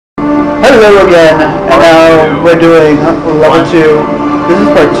Hello again, and now we're doing level 2. This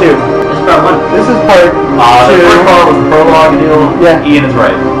is part 2. This is part 1. This is part 2. The first part was the prologue deal. Yeah. Ian is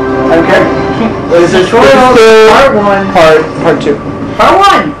right. Okay. This is part 1. Part 2. Part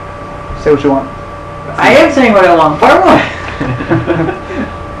 1! Say what you want. I am saying what I want. Part 1!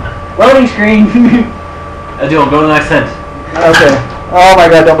 Loading screen. Aadil, go to the next hint. Okay. Oh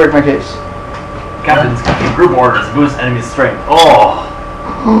my god, don't break my case. Captains can give group orders to boost enemy's strength. Oh!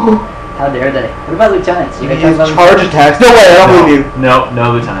 How dare they? What about lieutenants? You use charge attacks. No way, I don't believe you. No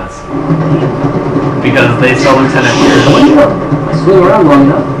lieutenants. Because they spell lieutenant weird. I swing around long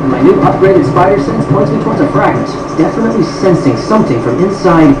enough, and my new upgraded spider sense points me towards a fragment. Definitely sensing something from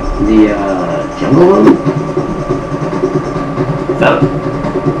inside the, jungle room. Is that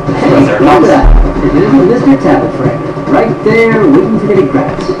Hey, look at that! It is a Mr. Tablet fragment. Right there, waiting to get it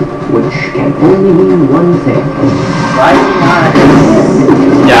grabbed. Which can only mean one thing. Why not?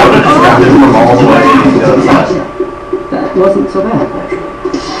 Yeah, I would have just grabbed it from all the way to the other side. That wasn't so bad, actually.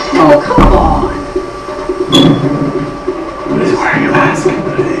 Oh, come on! He's wearing a mask.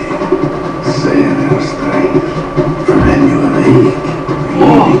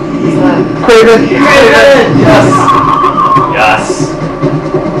 Kraven! Yes! Yes!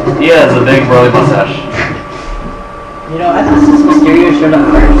 He has a big burly mustache. You know, I thought since Mysterio showed up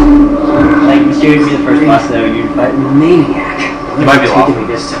first, like Mysterio would be the first boss though, you'd But maniac! You might be lost. Me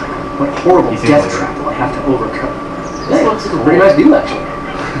this time. What horrible He seems death like trap will I have to overcome? This Hey, looks it's cool. a pretty nice view, actually.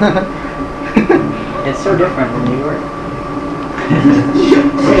 It's so different from New York.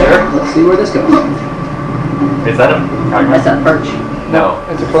 Sure. Let's see where this goes. Is that a fragment? That's a perch. No.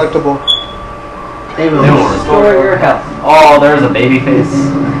 It's a collectible. They will They will restore your health. Oh, there's a baby face.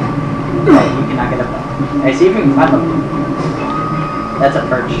 Hey, you can knock it up. Hey, see if you can climb up. That's a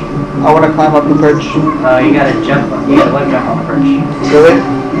perch. I want to climb up the perch. You gotta jump. You gotta web jump on the perch. Really?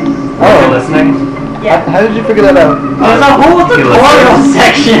 Are you listening? Yeah. How did you figure that out? There's a whole tutorial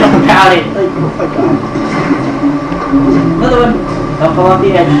section about it. Like, oh my god. Another one. Don't fall off the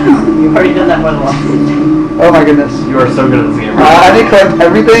edge. You've already done that more than once. Oh my goodness. You are so good at this game. I need to collect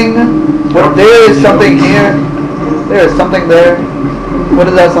everything. But there is something here. There is something there. What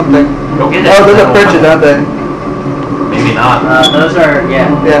is that something? Go get it. Oh, those are perches, aren't they? Maybe not. Those are, yeah.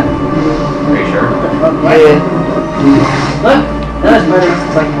 Yeah. Are you sure? Yeah. Look! Another spider.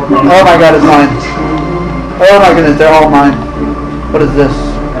 It's like more thing. Oh my god, it's mine. Oh my goodness, they're all mine. What is this?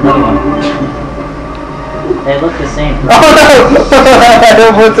 Another one. They look the same. Oh no! I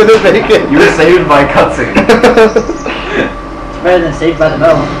don't want to make it. You were saved by cutscene. It's better than Saved by the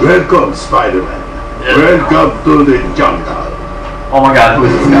Bell. Welcome, Spiderman. Welcome to the jungle. Oh my god, who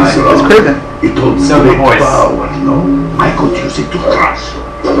is this guy? It's Kraven. It holds No, the great voice. power, no? I could use it to crush you,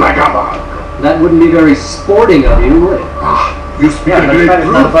 like a bug. That wouldn't be very sporting of you, would it? Ah, you speak Yeah, a but great spider's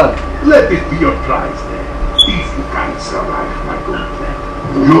not a truth. bug. Let it be your prize then. If you can survive my good plan.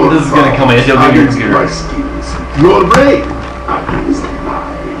 Your This is gonna kill me. It's gonna be your against computer. my skills. Your brain against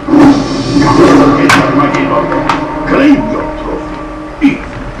mine. Get your money on. Claim your trophy. If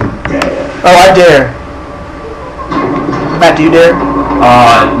you dare. Oh, I dare. Matt, do you dare?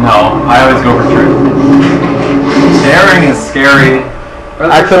 No. I always go for truth. Daring is scary.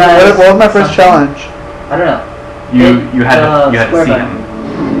 Actually, what was my first challenge? I don't know. You had to square see button. him.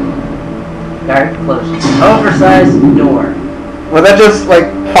 Dark closed. Oversized door. Was that just like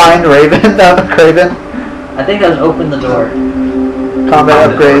find Raven, Kraven? I think that was open the door. Combat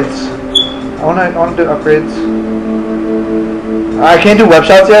upgrades. I wanna do upgrades. I can't do web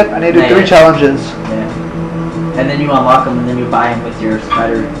shots yet. I need to do 3 challenges. Yeah. And then you unlock them and then you buy them with your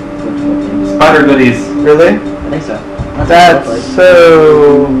spider. Spider goodies. Really? I think so. That's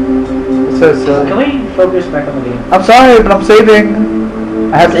so silly. Can we focus back on the game? I'm sorry, but I'm saving.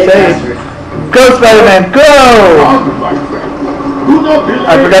 I have to save. faster. Go, Spider-Man, go! My friend. Do not delay. I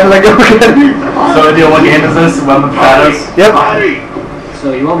forgot to let go again. So, Aadil, what game is this? Web of Shadows? Yep. Hurry.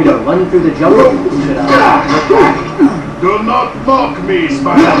 So you want me to run through the jungle? Should I look back? Do not mock me,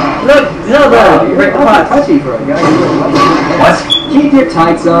 Spider-Man. Look! Zelda! You're Break the awfully pot! touchy for a guy who What? Keep your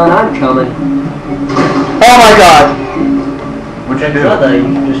tights on, I'm coming. Oh my god. What'd you do? Zelda, you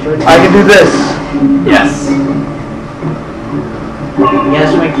destroyed it. I can do this. Yes. You gotta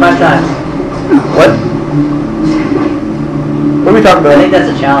swing 5 times. What? What are we talking I think about?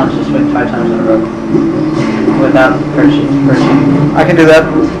 that's a challenge, to swing 5 times in a row. Without perching. I can do that.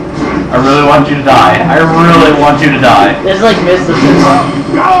 I really want you to die. I really want you to die. There's like mist of this.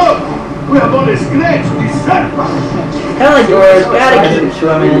 Go! We have only scratched the surface. Kinda like yours, gotta keep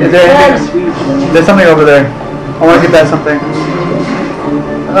swimming. Is there Gotta anything- sweep. There's something over there. I want to get that something.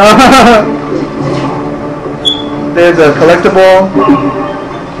 There's a collectible.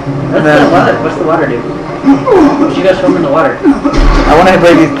 There's And then What's the water do? What you guys swim in the water? I want to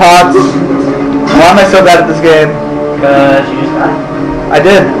break these pots. Why am I so bad at this game? Because you just got it. I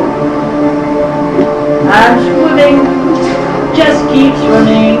did. I'm swimming. Just keep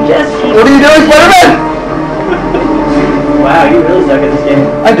swimming. Just keep. What are you doing, Spiderman? Wow, you really suck at this game.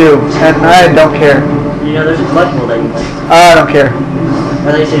 I do, and I don't care. You know, there's a collectible that you like. I don't care.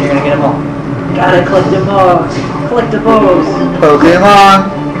 Or they said you're gonna get them all. Gotta collect them all. Collectibles.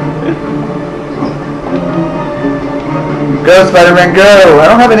 Pokemon. Go, Spider-Man, go! I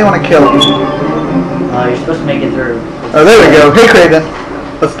don't have anyone to kill. You're supposed to make it through. Oh, there we go. Hey, Kraven.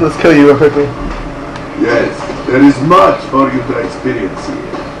 Let's kill you real quickly. Yes, there is much for you to experience here.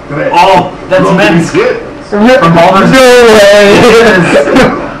 Great. Oh, that's Minsc. From Baldur's. No way!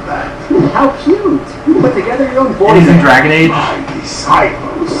 How cute! You put together your own boy. And he's in Dragon Age. My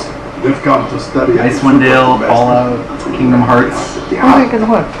disciples. They've come to study. Icewind Dale, Fallout, Kingdom Hearts. Oh, good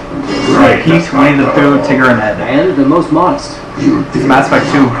one. Right. He's Winnie the Pooh, Tigger, and Ed. And the most modest. He's Mass Effect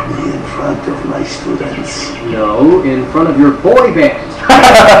 2. In front of my students. No, in front of your boy band.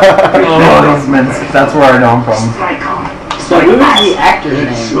 Oh, he's Minsc. That's where I know him from. Strike on. So who's the actor's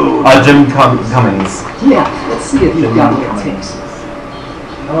name? Jim Cummings. Yeah, let's see if you've got what it takes.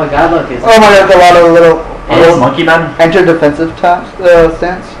 Oh my god, look, it's Oh my god, a lot of little Those Monkey Men? enter defensive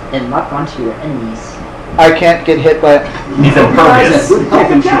stance. and lock onto your enemies. I can't get hit by it. He's impervious. Good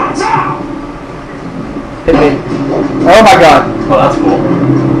health insurance. Hit me. Oh my god. Oh, that's cool.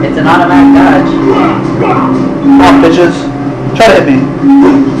 It's an automatic dodge. Come on, bitches. Try to hit me.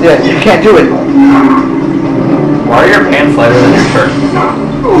 Yeah, you can't do it. Why are your pants lighter than your shirt?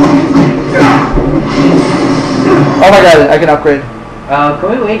 Oh my god, I can upgrade. Can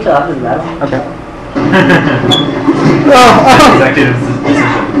we wait till after the battle? Okay. Oh, Executive decision.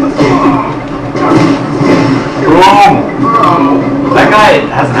 Boom! That guy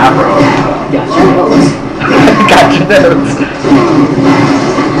has an afro. Gotcha notes.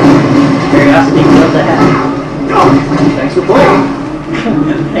 Curiosity killed the hat. Thanks for playing.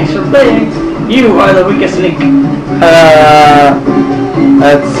 Thanks for playing. You are the weakest link.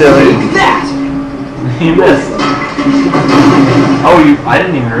 That's silly. He missed. Oh, I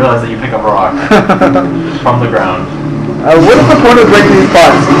didn't even realize that you pick up a rock from the ground. What is the point of breaking these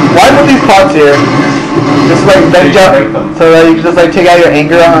pots? Why put these pots here? Just like then you jump, break them. so that you can just like take out your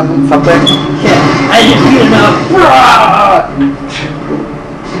anger on something. Yeah, I didn't beat enough.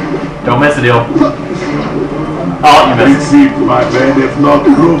 Don't miss a deal. Oh, you It missed. seems my men have not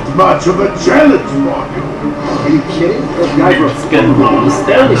proved much of a challenge for you. Are you kidding? Those guys were It's getting almost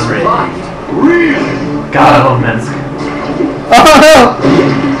down barely this rate. survived. Really? God, I love Minsc. Oh no!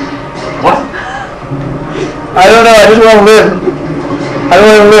 What? I don't know. I just want to live. I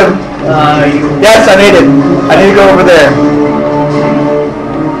don't want to live. Yes, I made it. I need to go over there.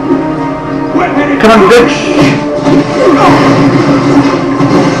 Come on, bitch.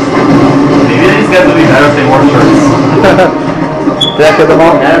 Maybe these guys would be better if they wore shirts. Did I kill them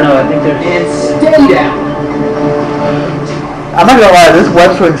all? I don't know, I think they're... And stay down. I'm not gonna lie. This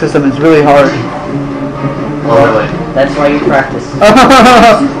web swing system is really hard. Oh, really? That's why you practice.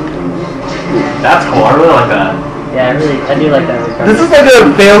 That's cool. I really like that. Yeah, I do like that. This is like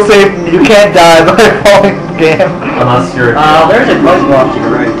a fail-safe, you can't die by falling game. Unless you're. There's a collectible off to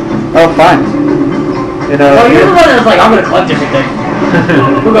your right. Oh, fine. You know. Oh, you're the one that's like, I'm gonna collect everything.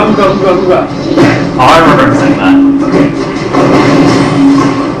 Hooga. Oh, I remember him saying that.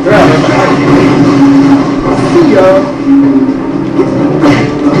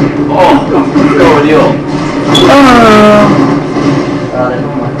 Oh, go Aadil. There's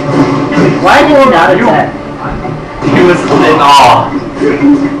one more. Why did you not attack? He was in awe.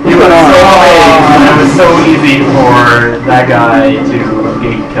 He was so amazed, and it was so easy for that guy to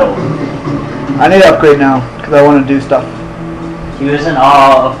get killed. I need to upgrade now, because I want to do stuff. He was in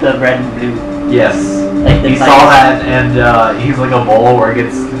awe of the red and blue. Yes. Like the He saw that, and he's like a bull where he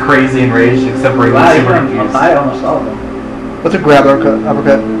gets crazy enraged, except for he was super confused. I almost all of them. What's a grab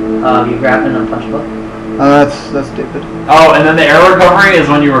uppercut? You grab in a punch book. Oh, that's stupid. Oh, and then the air recovery is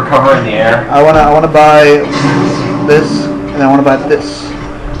when you recover in the air. I wanna buy this, and I wanna buy this,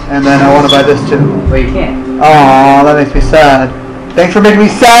 and then I wanna buy this too. Well, you can't. Aw, that makes me sad. Thanks for making me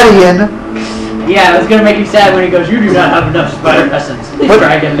sad, Ian. Yeah, it's gonna make you sad when he goes, you do not have enough spider essence. Please What?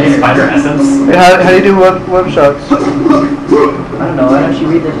 try again later. Spider essence. Wait, how do you do web shots? I don't know, why don't you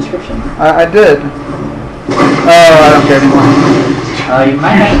read the description? I did. Oh, I don't care anymore. You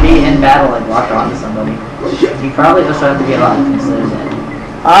might have to be in battle and lock onto somebody. You probably also have to be alive instead of dead.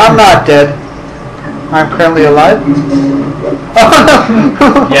 I'm not dead. I'm currently alive.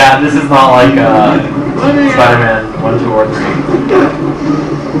 Yeah, this is not like Spider-Man 1, 2, or 3.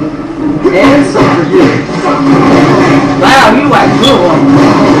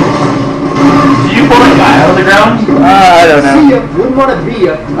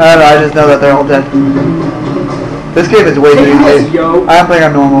 I don't know, I just know that they're all dead. This game is way too easy. I'm playing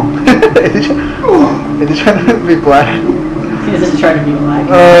on normal. Is he trying to be black? He's just trying to be black.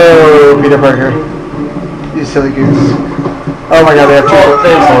 Oh, Peter Parker. You silly goose. Oh my god, they have two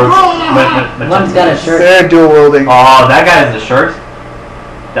swords. One's got a shirt. They're dual wielding. Oh, that guy has a shirt?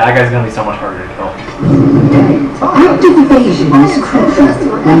 That guy's gonna be so much harder to kill. Active evasion is crucial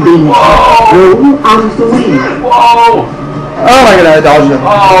when being roll out of the way. Whoa! Oh my god, I dodged him.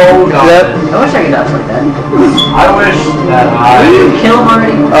 Oh, God. I wish I could dodge like that. I wish that Did you I kill him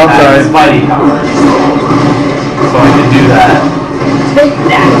already? Oh, I'm sorry. had Spidey powers. So I could do that. Take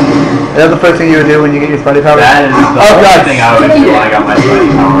that! Is that the first thing you would do when you get your Spidey power? That is the Oh, only God. thing I would do when I got my Spidey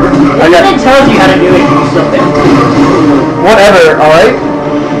power. If it tells you how to do it, you still fail. Whatever, alright?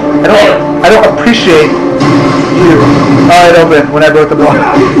 I don't appreciate you. Oh, it opened when I broke the block.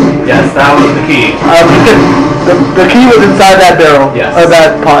 Yes, that was the key. The key was inside that barrel. Yes. Or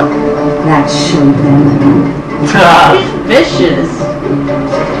that pot. That showed them. Vicious!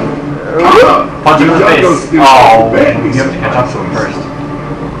 Punch him in the face. Oh, you have to catch up to him first.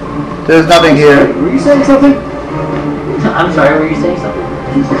 There's nothing here. Were you saying something? I'm sorry, were you saying something?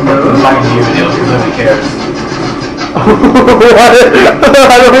 I'm talking to you, Aadil, because nobody cares. What?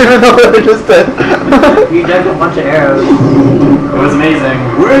 I don't even know what I just did. You dug a bunch of arrows. It was amazing.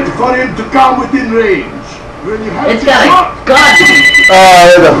 Wait for him to come within range. When you have It's to got shot, a gun! Oh,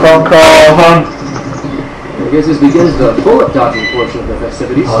 there's a phone call. I guess this begins the bullet dodging portion of the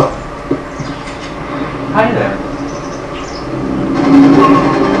festivities. Hi there.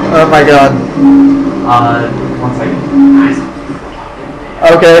 Oh my god. 1 second.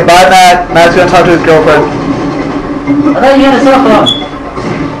 Okay, bye Matt. Matt's gonna talk to his girlfriend. I thought you had a cell phone.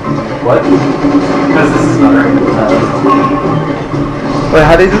 What? Because this is better. Wait,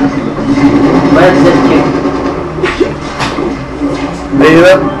 how do you do this? But it's just kick. Are you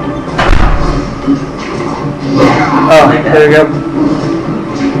there? Oh, Like that. there you go.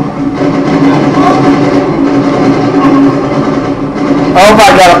 Oh my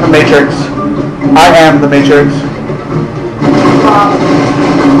god, I'm the Matrix. I am the Matrix.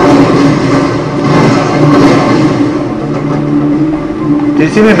 Did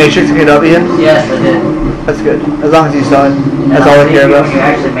you see me Matrix get up, Ian? Yes, I did. That's good. As long as you saw it. And That's all I care about. You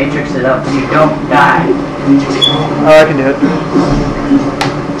actually matrix it up so you don't die. Oh, I can do it.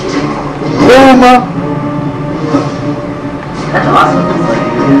 Boom! That's awesome. It's like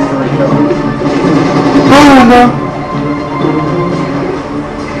you instantly kill him. Boom!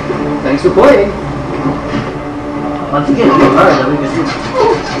 Thanks for playing. Once you get a good card, then we can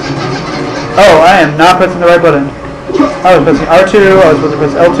Oh, I am not pressing the right button. I was pressing R2, I was supposed to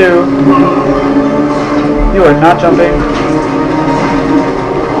press L2. You are not jumping.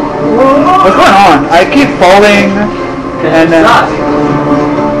 What's going on? I keep falling and then...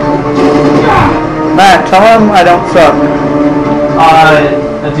 Matt, tell him I don't suck.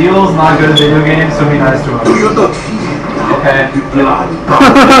 Aadil's not good at video games, so be nice to him. you're not feeling Okay.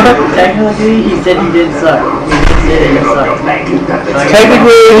 Technically, he said he didn't suck. He didn't say that he sucked.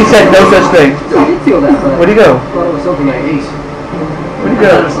 Technically, he said no such thing. I did feel that, but Where'd he go? I thought it was something I ate. Where'd he I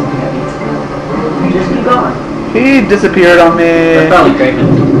thought it go? was something I need. Just keep going. He disappeared on me. That's probably Kraven.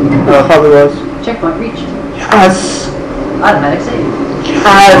 Oh, probably was. Checkpoint reached. Yes! Automatic save.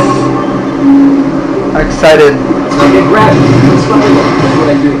 Yes! I'm excited. So I get gravity. That's what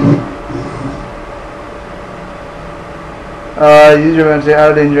I do. Use your weapon to stay out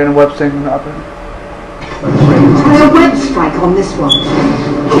of danger and a web sync can happen. There's a web strike on this one.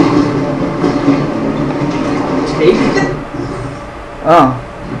 Take Oh.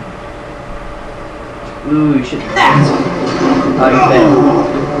 Ooh, you should. Oh, you failed.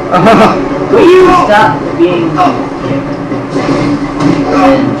 Will you stop being and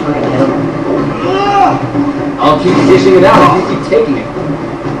trying to hit him? I'll keep dishing it out if you keep taking it.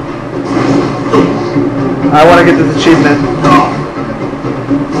 I want to get this achievement.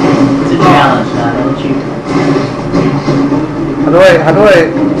 It's a challenge, not an achievement. How do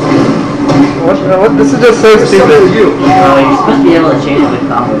I, what, this is just so Something stupid. with you. Oh, you're supposed to be able to change it with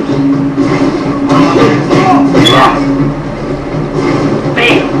combos. Yeah.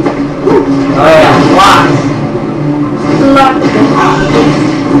 Bam! Oh yeah, locked!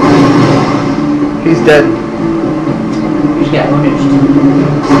 He's dead. You just got ownaged.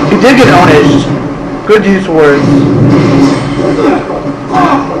 He did get ownaged. Good use of words.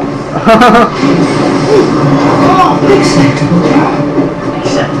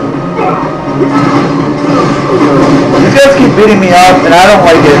 Acceptable. These guys keep beating me up and I don't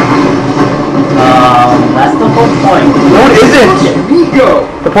like it. That's the whole point. No, it isn't. Ego.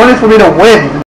 The point is for me to win.